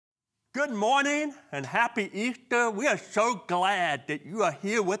Good morning and happy Easter. We are so glad that you are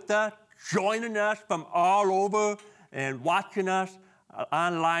here with us, joining us from all over and watching us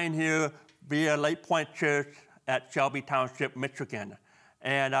online here via Lake Point Church at Shelby Township, Michigan.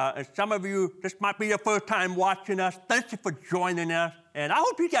 And some of you, this might be your first time watching us. Thank you for joining us. And I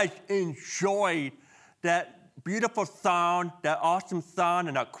hope you guys enjoyed that beautiful song, that awesome song,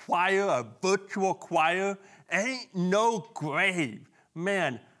 and a choir, a virtual choir, Ain't No Grave.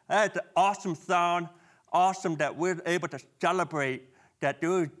 Man, that's an awesome song, awesome that we're able to celebrate that there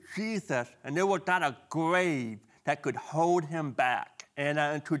was Jesus and there was not a grave that could hold him back.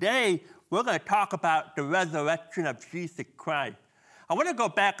 And today, we're going to talk about the resurrection of Jesus Christ. I want to go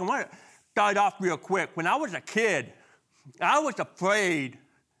back. I want to start off real quick. When I was a kid, I was afraid,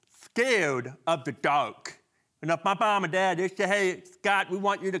 scared of the dark. And if my mom and dad, they say, hey, Scott, we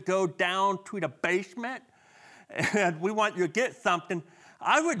want you to go down to the basement and we want you to get something,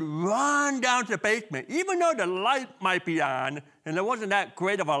 I would run down to the basement, even though the light might be on, and there wasn't that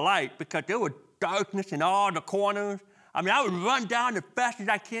great of a light because there was darkness in all the corners. I mean, I would run down as fast as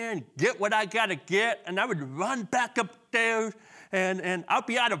I can, get what I got to get, and I would run back upstairs, and I'd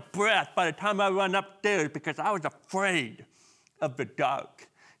be out of breath by the time I run upstairs because I was afraid of the dark.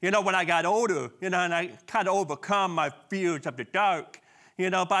 You know, when I got older, and I kind of overcome my fears of the dark,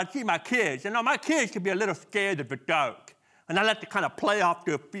 but I see my kids. My kids can be a little scared of the dark. And I like to kind of play off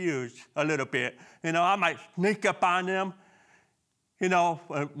their fears a little bit. I might sneak up on them,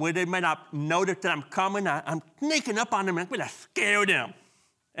 where they may not notice that I'm coming. I'm sneaking up on them and I'm going to scare them.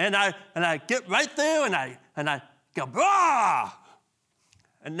 And I get right there and I go, "Rah!"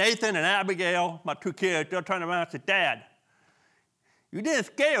 And Nathan and Abigail, my two kids, they'll turn around and say, Dad, you didn't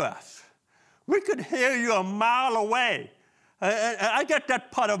scare us. We could hear you a mile away. I get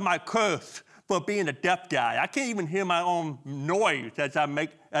that part of my curse for being a deaf guy. I can't even hear my own noise as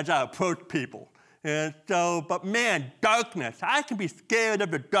I approach people. And so, but man, darkness. I can be scared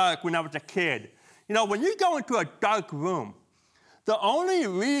of the dark when I was a kid. When you go into a dark room, the only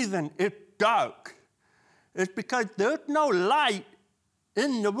reason it's dark is because there's no light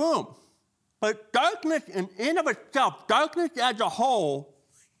in the room. But darkness in of itself, darkness as a whole,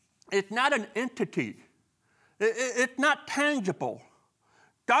 it's not an entity. It's not tangible.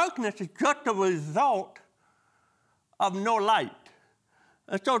 Darkness is just a result of no light.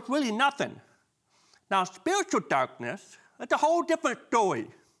 And so it's really nothing. Now, spiritual darkness, that's a whole different story.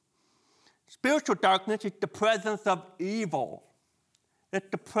 Spiritual darkness is the presence of evil. It's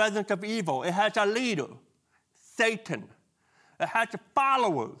the presence of evil. It has a leader, Satan. It has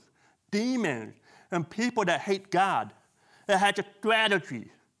followers, demons, and people that hate God. It has a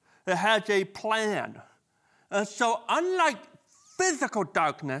strategy. It has a plan. And so unlike physical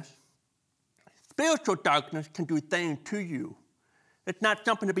darkness, spiritual darkness can do things to you. It's not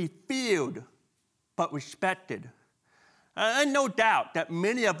something to be feared, but respected. And no doubt that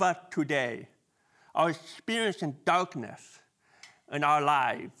many of us today are experiencing darkness in our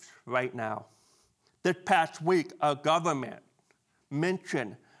lives right now. This past week, our government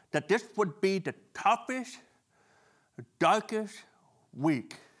mentioned that this would be the toughest, darkest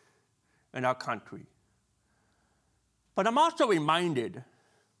week in our country. But I'm also reminded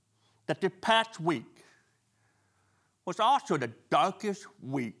that this past week was also the darkest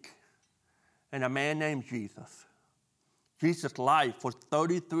week in a man named Jesus. Jesus' life was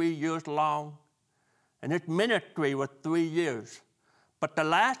 33 years long, and his ministry was 3 years. But the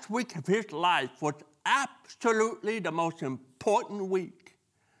last week of his life was absolutely the most important week.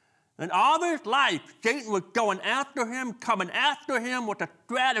 In all of his life, Satan was going after him, coming after him with a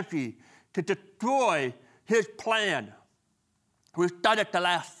strategy to destroy his plan. We studied the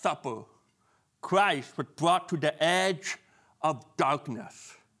Last Supper. Christ was brought to the edge of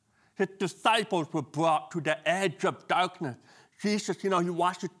darkness. His disciples were brought to the edge of darkness. Jesus, he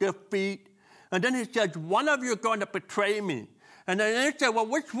washes their feet. And then he says, one of you is going to betray me. And then they said, well,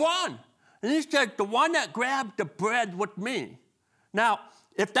 which one? And he said, the one that grabbed the bread with me. Now,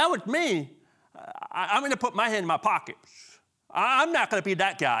 if that was me, I'm going to put my hand in my pockets. I'm not going to be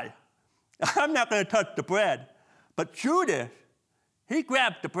that guy. I'm not going to touch the bread. But Judas, he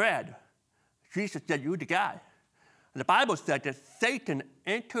grabbed the bread. Jesus said, you're the guy. And the Bible said that Satan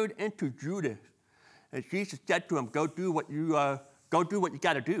entered into Judas. And Jesus said to him, go do what you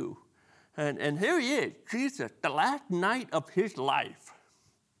got to do. And here he is, Jesus, the last night of his life.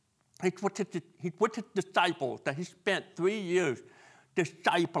 He's with his disciples that he spent 3 years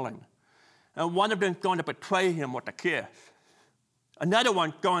discipling. And one of them is going to betray him with a kiss. Another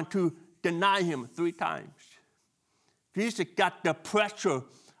one's going to deny him 3 times. Jesus got the pressure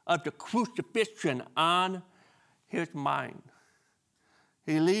of the crucifixion on his mind.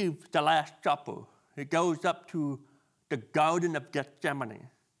 he leaves the Last Supper. He goes up to the Garden of Gethsemane,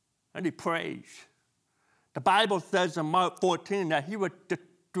 and he prays. The Bible says in Mark 14 that he was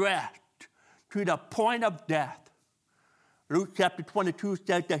distressed to the point of death. Luke chapter 22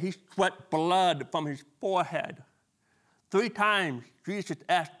 says that he sweat blood from his forehead. 3 times Jesus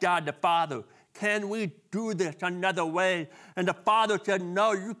asked God the Father, can we do this another way? And the Father said,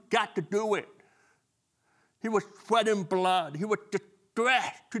 no, you got to do it. He was sweating blood. He was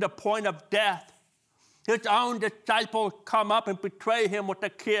distressed to the point of death. His own disciples come up and betray him with a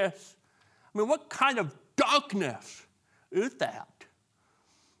kiss. I mean, what kind of darkness is that?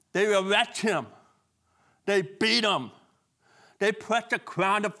 They arrest him. They beat him. They pressed a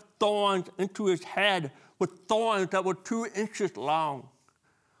crown of thorns into his head with thorns that were 2 inches long.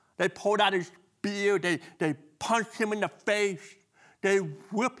 They pulled out his beard. They punched him in the face. They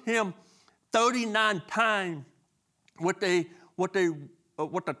whipped him 39 times with the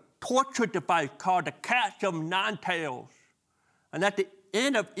torture device called the catch of 9 tails. And at the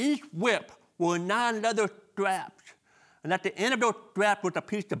end of each whip were 9 leather straps. And at the end of those straps was a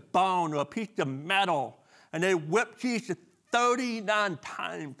piece of bone or a piece of metal. And they whipped Jesus 39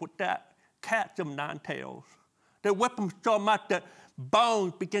 times with that catch of 9 tails. They whipped him so much that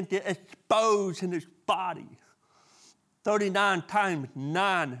bones began to expose in his body. 39 times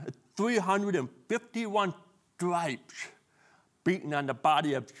 9, 351 stripes beaten on the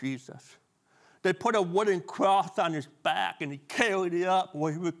body of Jesus. They put a wooden cross on his back and he carried it up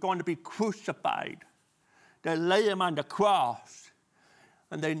where he was going to be crucified. They lay him on the cross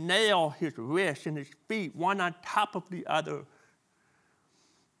and they nail his wrists and his feet one on top of the other.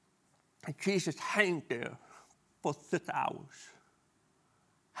 And Jesus hanged there for 6 hours.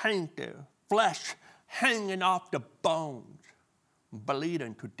 Hanged there, flesh hanging off the bones,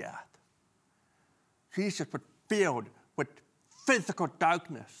 bleeding to death. Jesus was filled with physical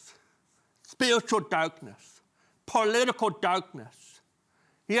darkness, spiritual darkness, political darkness.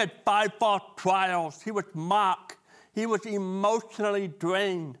 He had 5 false trials. He was mocked. He was emotionally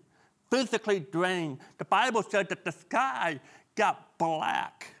drained, physically drained. The Bible said that the sky got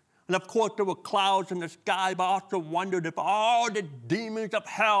black. And of course, there were clouds in the sky, but I also wondered if all the demons of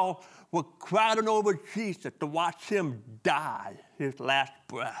hell were crowding over Jesus to watch him die his last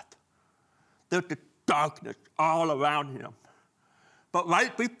breath. There's the darkness all around him. But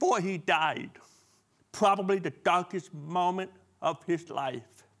right before he died, probably the darkest moment of his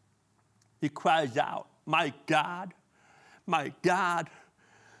life, he cries out, my God,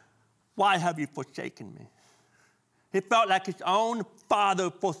 why have you forsaken me? He felt like his own father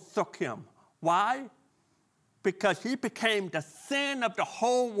forsook him. Why? Because he became the sin of the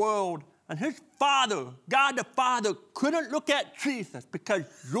whole world. And his father, God the Father, couldn't look at Jesus because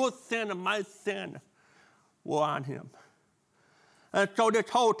your sin and my sin were on him. And so this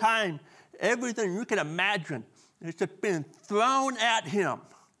whole time, everything you can imagine is just being thrown at him.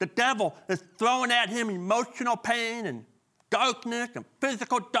 The devil is throwing at him emotional pain and darkness and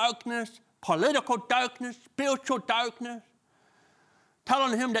physical darkness, political darkness, spiritual darkness,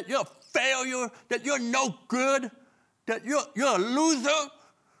 telling him that you're a failure, that you're no good, that you're a loser.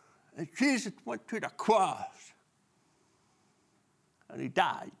 And Jesus went to the cross, and he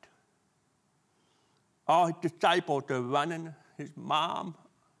died. All his disciples are running, his mom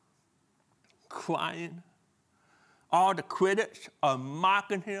crying. All the critics are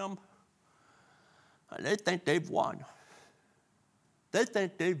mocking him, and they think they've won. They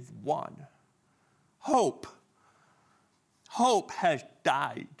think they've won. Hope has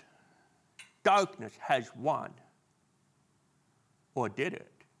died. Darkness has won. Or did it?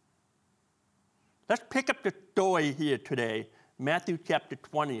 Let's pick up the story here today, Matthew chapter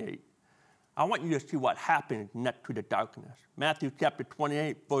 28. I want you to see what happened next to the darkness. Matthew chapter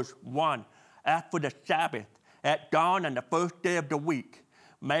 28, verse 1. After the Sabbath, at dawn on the first day of the week,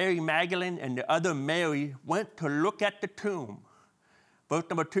 Mary Magdalene and the other Mary went to look at the tomb. Verse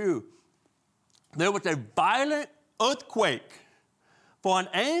number 2, there was a violent earthquake, for an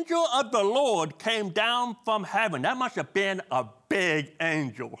angel of the Lord came down from heaven. That must have been a big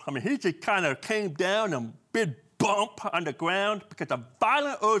angel. I mean, he just kind of came down and big bump on the ground because a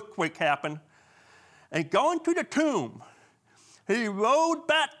violent earthquake happened. And going to the tomb, he rolled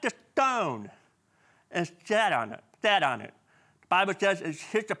back the stone and sat on it. The Bible says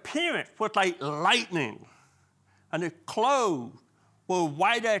his appearance was like lightning, and his clothes were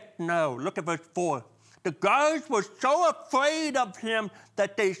white as snow. Look at verse 4. The guards were so afraid of him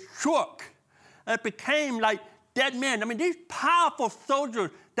that they shook and became like dead men. I mean, these powerful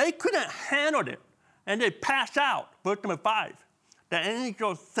soldiers, they couldn't handle it, and they passed out. Verse number 5. The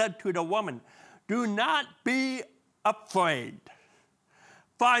angel said to the woman, do not be afraid.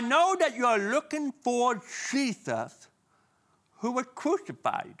 For I know that you are looking for Jesus who was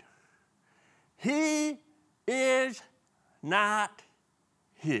crucified. He is not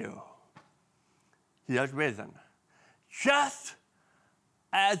here. He has risen, just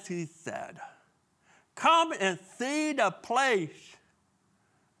as he said. Come and see the place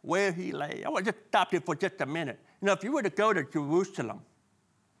where he lay. I want to just stop here for just a minute. You know, if you were to go to Jerusalem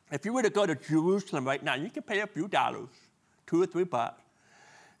right now, you can pay a few dollars, $2 or $3,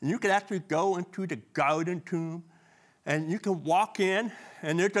 and you can actually go into the Garden Tomb, and you can walk in,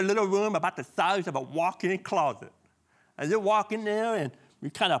 and there's a little room about the size of a walk-in closet. And you walk in there, and you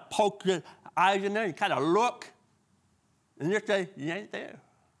kind of poke your eyes in there, you kind of look, and you say, you ain't there.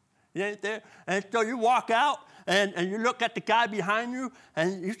 You ain't there. And so you walk out, and you look at the guy behind you,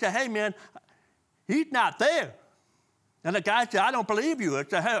 and you say, hey, man, he's not there. And the guy said, I don't believe you. I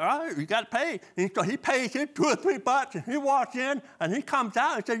said, hey, all right, you got to pay. And so he pays him $2 or $3, and he walks in, and he comes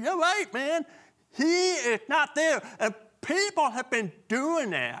out and says, you're right, man. He is not there. And people have been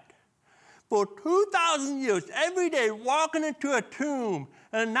doing that for 2,000 years, every day walking into a tomb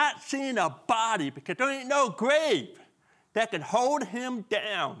and not seeing a body because there ain't no grave that can hold him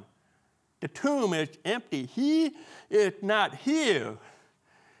down. The tomb is empty. He is not here.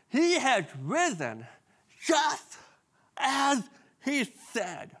 He has risen just as he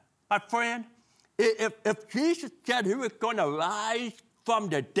said. My friend, if Jesus said he was going to rise from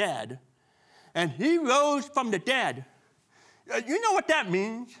the dead, and he rose from the dead, you know what that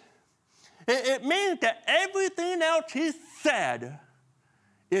means? It means that everything else he said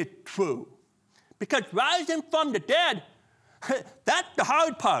is true. Because rising from the dead, that's the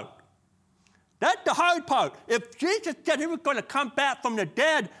hard part. That's the hard part. If Jesus said he was going to come back from the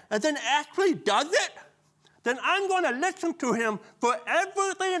dead and then actually does it, then I'm going to listen to him for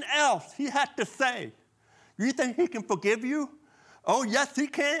everything else he had to say. You think he can forgive you? Oh, yes, he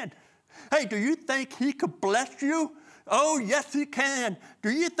can. Hey, do you think he could bless you? Oh, yes, he can. Do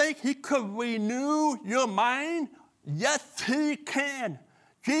you think he could renew your mind? Yes, he can.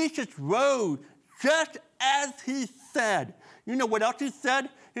 Jesus rose just as he said. You know what else he said?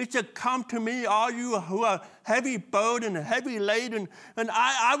 He said, come to me, all you who are heavy burdened and heavy laden, and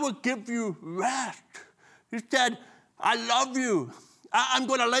I will give you rest. He said, I love you. I'm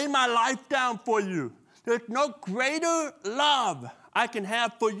going to lay my life down for you. There's no greater love I can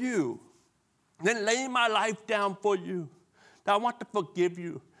have for you than laying my life down for you. Now, I want to forgive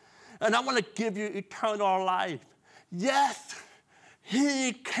you, and I want to give you eternal life. Yes,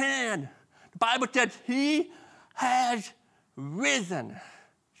 he can. The Bible says he has risen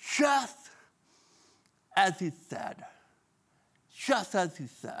just as he said. Just as he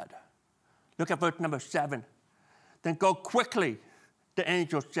said. Look at verse number 7. Then go quickly, the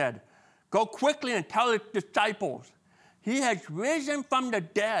angel said. Go quickly and tell his disciples, he has risen from the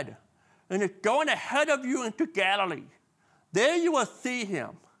dead and is going ahead of you into Galilee. There you will see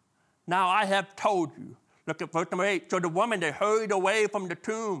him. Now I have told you. Look at verse number 8. So the woman, they hurried away from the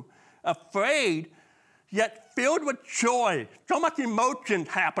tomb, afraid, yet filled with joy. So much emotion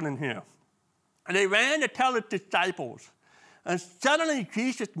happening here. And they ran to tell his disciples. And suddenly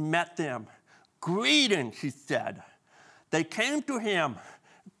Jesus met them. Greetings, he said. They came to him,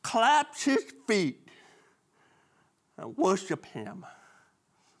 clapped his feet, and worshiped him.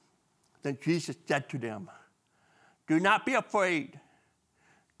 Then Jesus said to them, do not be afraid.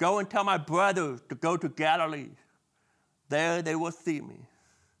 Go and tell my brothers to go to Galilee. There they will see me.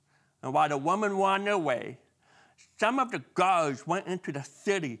 And while the woman were on their way, some of the guards went into the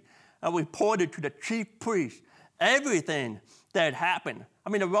city and reported to the chief priests everything that had happened. I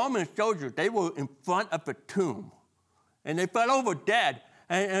mean, the Roman soldiers, they were in front of the tomb, and they fell over dead.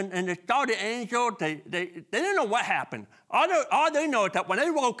 And they saw the angel. They didn't know what happened. All they know is that when they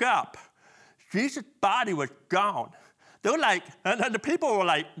woke up, Jesus' body was gone. They were like, and the people were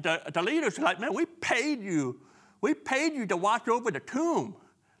like, the leaders were like, man, we paid you to watch over the tomb.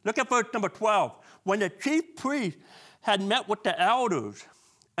 Look at verse number 12. When the chief priest had met with the elders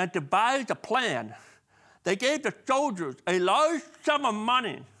and devised a plan, they gave the soldiers a large sum of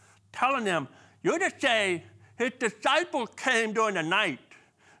money, telling them, you're to say his disciples came during the night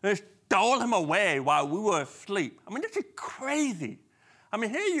and stole him away while we were asleep. I mean, this is crazy. I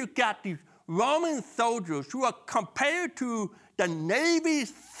mean, here you got these Roman soldiers who are compared to the Navy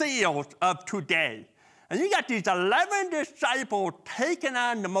SEALs of today. And you got these 11 disciples taking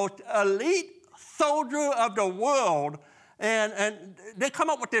on the most elite soldier of the world, and they come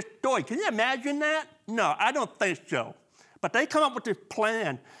up with this story. Can you imagine that? No, I don't think so. But they come up with this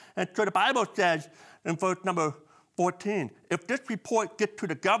plan. And so the Bible says in verse number 14, if this report gets to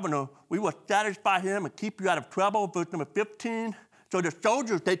the governor, we will satisfy him and keep you out of trouble. Verse number 15, So the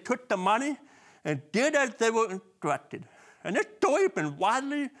soldiers, they took the money and did as they were instructed. And this story has been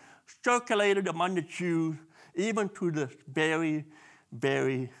widely circulated among the Jews, even to this very,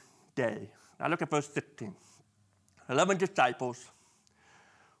 very day. Now look at verse 16. 11 disciples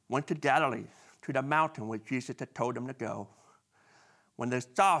went to Galilee, to the mountain where Jesus had told them to go. When they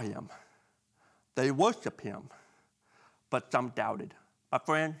saw him, they worshiped him, but some doubted. My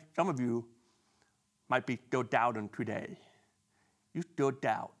friend, some of you might be still doubting today. You still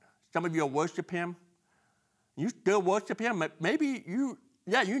doubt. Some of you worship him. You still worship him. Maybe you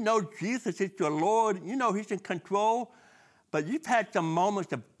know Jesus is your Lord. You know he's in control. But you've had some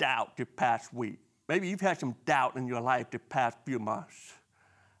moments of doubt this past week. Maybe you've had some doubt in your life the past few months.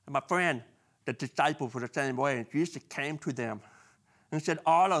 And my friend, the disciples were the same way. And Jesus came to them and said,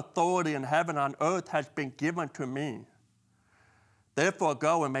 all authority in heaven and on earth has been given to me. Therefore,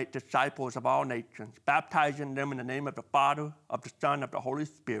 go and make disciples of all nations, baptizing them in the name of the Father, of the Son, of the Holy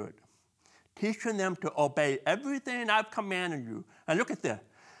Spirit, teaching them to obey everything I've commanded you. And look at this.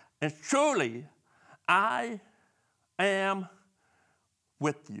 And surely I am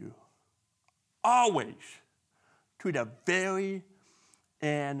with you always to the very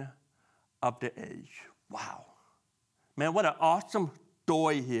end of the age. Wow. Man, what an awesome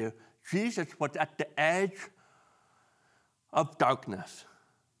story here. Jesus was at the edge of darkness,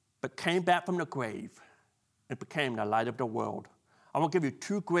 but came back from the grave and became the light of the world. I want to give you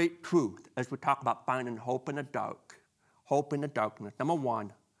two great truths as we talk about finding hope in the dark, hope in the darkness. Number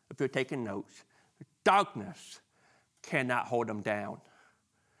one, if you're taking notes, darkness cannot hold them down.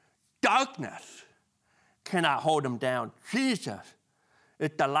 Darkness cannot hold them down. Jesus is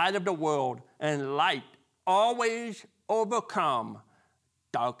the light of the world, and light always overcomes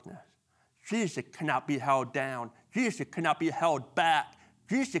darkness. Jesus cannot be held down. Jesus cannot be held back.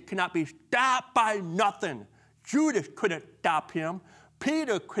 Jesus cannot be stopped by nothing. Judas couldn't stop him.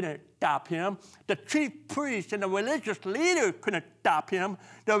 Peter couldn't stop him. The chief priests and the religious leaders couldn't stop him.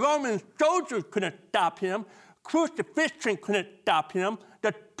 The Roman soldiers couldn't stop him. Crucifixion couldn't stop him.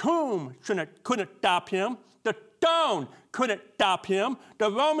 The tomb couldn't stop him. The stone couldn't stop him.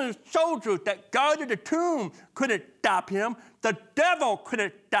 The Roman soldiers that guarded the tomb couldn't stop him. The devil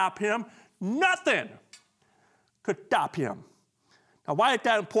couldn't stop him. Nothing could stop him. Now, why is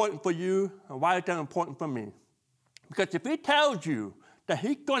that important for you, and why is that important for me? Because if he tells you that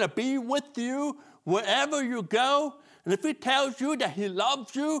he's going to be with you wherever you go, and if he tells you that he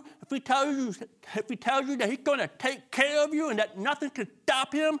loves you, if he tells you that he's going to take care of you and that nothing can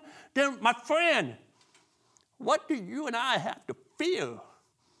stop him, then, my friend, what do you and I have to fear?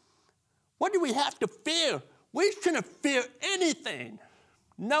 What do we have to fear? We shouldn't fear anything,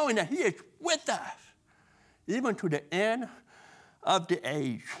 knowing that he is with us, even to the end of the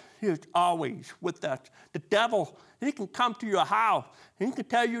age. He is always with us. The devil, he can come to your house, and he can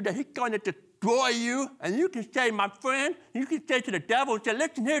tell you that he's going to destroy you, and you can say, my friend, you can say to the devil, say,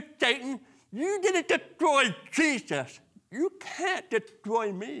 listen here, Satan, you didn't destroy Jesus. You can't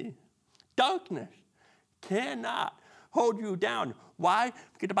destroy me. Darkness cannot hold you down. Why?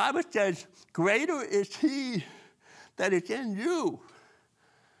 Because the Bible says, greater is he that is in you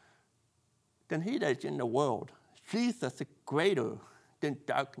than he that is in the world. Jesus is greater than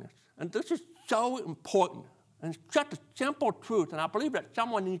darkness. And this is so important. And it's such a simple truth. And I believe that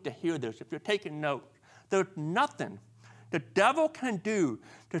someone needs to hear this if you're taking notes. There's nothing the devil can do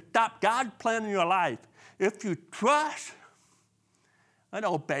to stop God's plan in your life if you trust and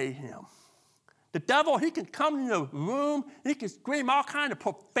obey him. The devil, he can come in your room, he can scream all kind of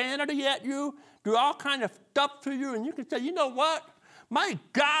profanity at you, do all kind of stuff to you, and you can say, you know what? My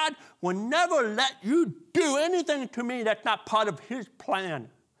God will never let you do anything to me that's not part of his plan.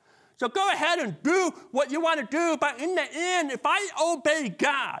 So go ahead and do what you want to do, but in the end, if I obey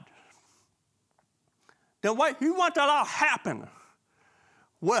God, then what he wants to allow happen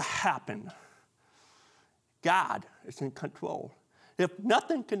will happen. God is in control. If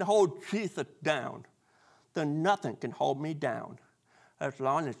nothing can hold Jesus down, then nothing can hold me down as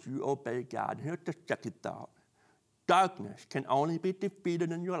long as you obey God. Here's the second thought. Darkness can only be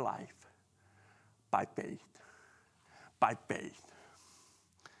defeated in your life by faith. By faith.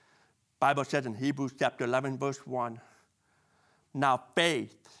 Bible says in Hebrews chapter 11, verse 1, now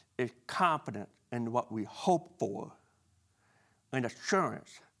faith is confidence in what we hope for and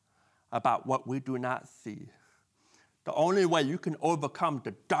assurance about what we do not see. The only way you can overcome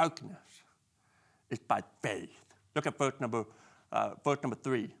the darkness is by faith. Look at verse number 3. Verse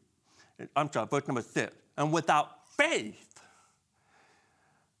number 6. And without faith,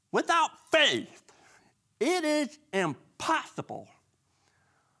 it is impossible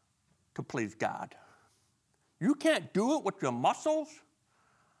to please God. You can't do it with your muscles.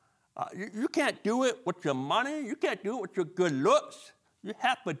 You can't do it with your money. You can't do it with your good looks. You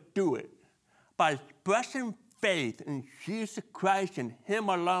have to do it by expressing faith in Jesus Christ and Him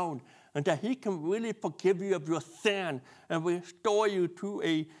alone, and that He can really forgive you of your sin and restore you to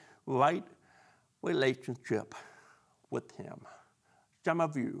a right relationship with Him. Some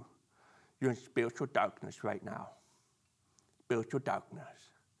of you, you're in spiritual darkness right now. Spiritual darkness.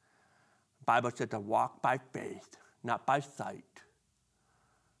 The Bible says to walk by faith, not by sight.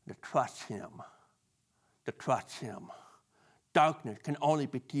 To trust Him. To trust Him. Darkness can only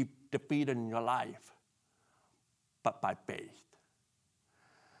be defeated in your life, but by faith.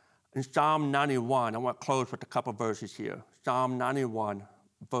 In Psalm 91, I want to close with a couple verses here. Psalm 91,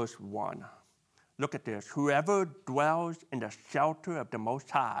 verse 1. Look at this. Whoever dwells in the shelter of the Most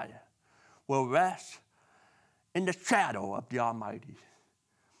High will rest in the shadow of the Almighty.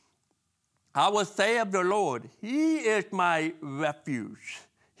 I will say of the Lord, He is my refuge.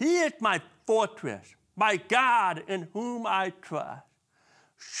 He is my fortress, my God in whom I trust.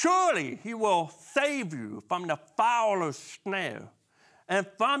 Surely He will save you from the fowler's snare and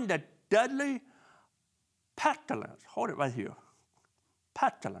from the deadly pestilence. Hold it right here.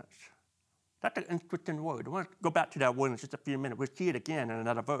 Pestilence. That's an interesting word. I want to go back to that word in just a few minutes. We'll see it again in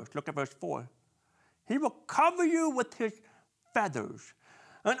another verse. Look at verse 4. He will cover you with His feathers,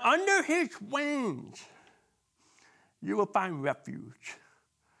 and under His wings you will find refuge.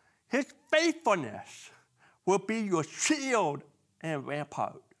 His faithfulness will be your shield and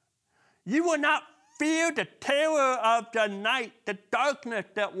rampart. You will not fear the terror of the night, the darkness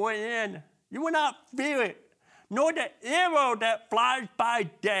that we're in. You will not fear it, nor the arrow that flies by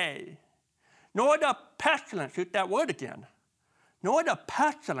day, nor the pestilence, use that word again, nor the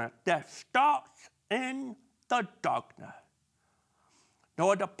pestilence that stalks in the darkness,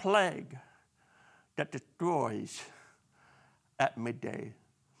 nor the plague that destroys at midday.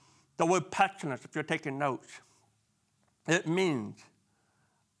 The word pestilence, if you're taking notes, it means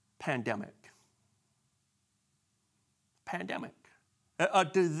pandemic. Pandemic. A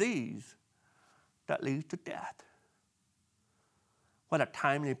disease that leads to death. What a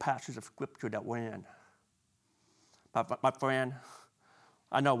timely passage of Scripture that we're in. My friend,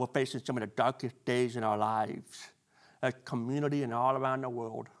 I know we're facing some of the darkest days in our lives as a community and all around the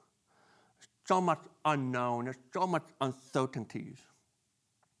world. There's so much unknown. There's so much uncertainties.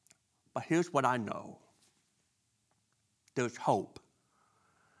 But here's what I know. There's hope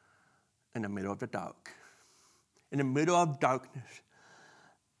in the middle of the dark. In the middle of darkness,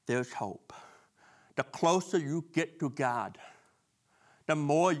 there's hope. The closer you get to God, the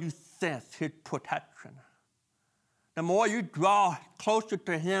more you sense His protection. The more you draw closer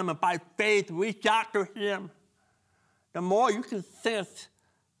to Him and by faith reach out to Him, the more you can sense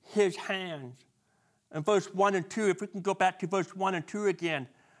His hands. In verse 1 and 2, if we can go back to verse 1 and 2 again,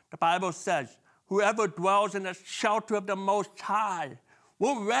 the Bible says, whoever dwells in the shelter of the Most High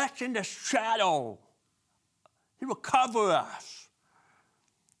will rest in the shadow. He will cover us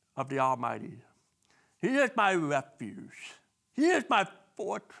of the Almighty. He is my refuge. He is my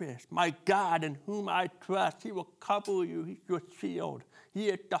fortress, my God in whom I trust. He will cover you. He's your shield. He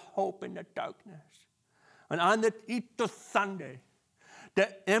is the hope in the darkness. And on the Easter Sunday,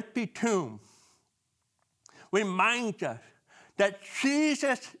 the empty tomb reminds us that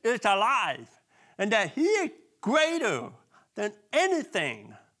Jesus is alive and that He is greater than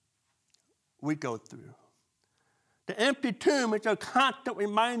anything we go through. The empty tomb is a constant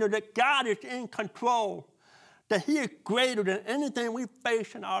reminder that God is in control, that He is greater than anything we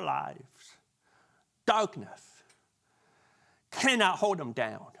face in our lives. Darkness cannot hold Him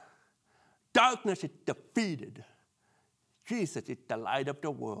down. Darkness is defeated. Jesus is the light of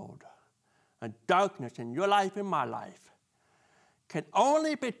the world. And darkness in your life and my life can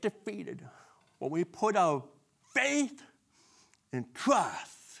only be defeated when we put our faith and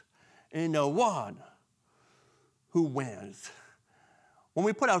trust in the one who wins. When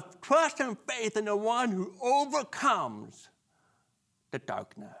we put our trust and faith in the one who overcomes the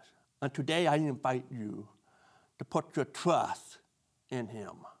darkness. And today I invite you to put your trust in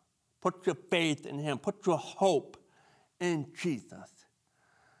Him. Put your faith in Him. Put your hope in Jesus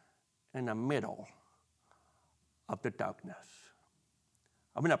in the middle of the darkness.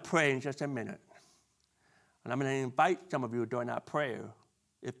 I'm going to pray in just a minute. And I'm going to invite some of you during that prayer,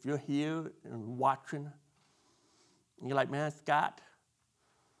 if you're here and watching, and you're like, man, Scott,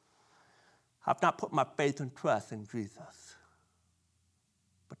 I've not put my faith and trust in Jesus.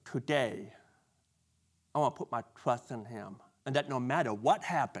 But today, I want to put my trust in Him. And that no matter what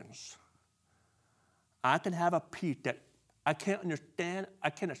happens, I can have a peace that I can't understand, I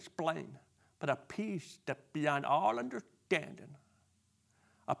can't explain. but a peace that's beyond all understanding,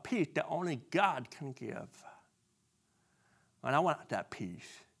 a peace that only God can give. And I want that peace,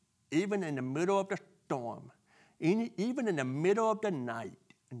 even in the middle of the storm, even in the middle of the night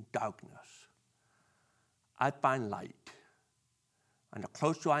in darkness. I find light. And the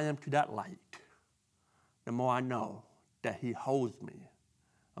closer I am to that light, the more I know that he holds me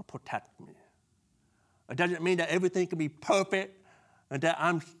and protects me. It doesn't mean that everything can be perfect and that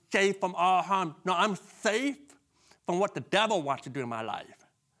I'm safe from all harm. No, I'm safe from what the devil wants to do in my life.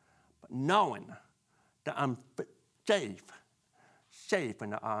 But knowing that I'm safe in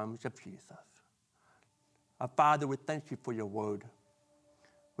the arms of Jesus. Our Father, we thank you for your word.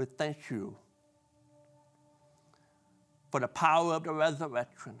 We thank you for the power of the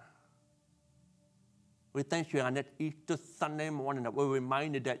resurrection. We thank you on that Easter Sunday morning that we're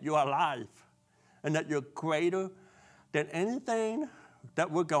reminded that you're alive and that you're greater than anything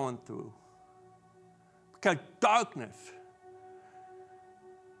that we're going through. Because darkness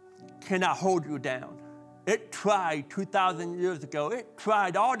cannot hold you down. It tried 2,000 years ago. It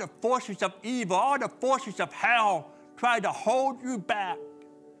tried. All the forces of evil, all the forces of hell tried to hold you back.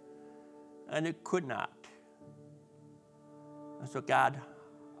 And it could not. And so, God,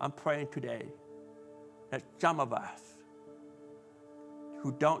 I'm praying today that some of us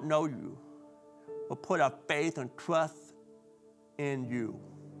who don't know you will put our faith and trust in you.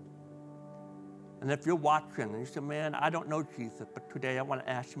 And if you're watching and you say, man, I don't know Jesus, but today I want to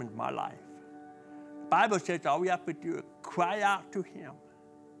ask him into my life. The Bible says all we have to do is cry out to him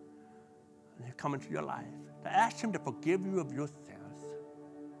and he'll come into your life. To ask him to forgive you of your sins.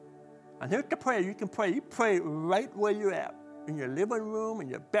 And here's the prayer you can pray. You pray right where you're at, in your living room, in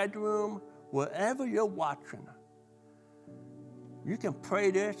your bedroom, wherever you're watching. You can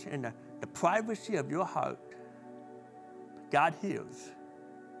pray this in the privacy of your heart. God hears.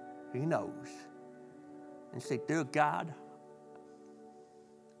 He knows. And say, dear God,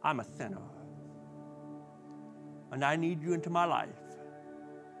 I'm a sinner. And I need you into my life,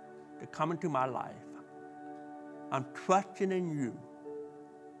 to come into my life. I'm trusting in you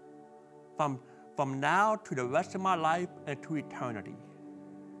from now to the rest of my life and to eternity.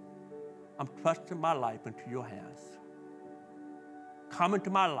 I'm trusting my life into your hands. Come into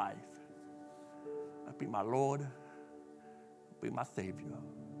my life and be my Lord, be my Savior.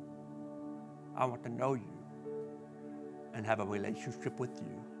 I want to know you and have a relationship with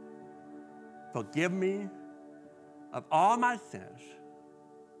you. Forgive me of all my sins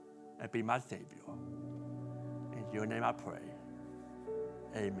and be my Savior. In your name I pray.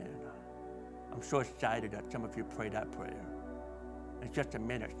 Amen. I'm so excited that some of you prayed that prayer. In just a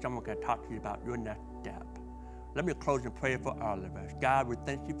minute, someone can talk to you about your next step. Let me close in prayer for all of us. God, we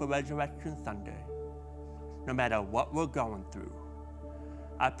thank you for Resurrection Sunday. No matter what we're going through,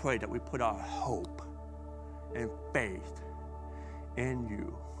 I pray that we put our hope and faith in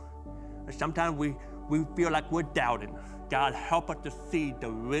you. And sometimes we feel like we're doubting. God, help us to see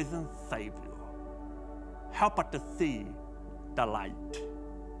the risen Savior. Help us to see the light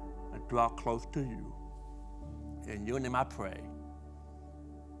and draw close to you. In your name I pray.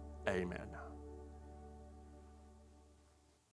 Amen.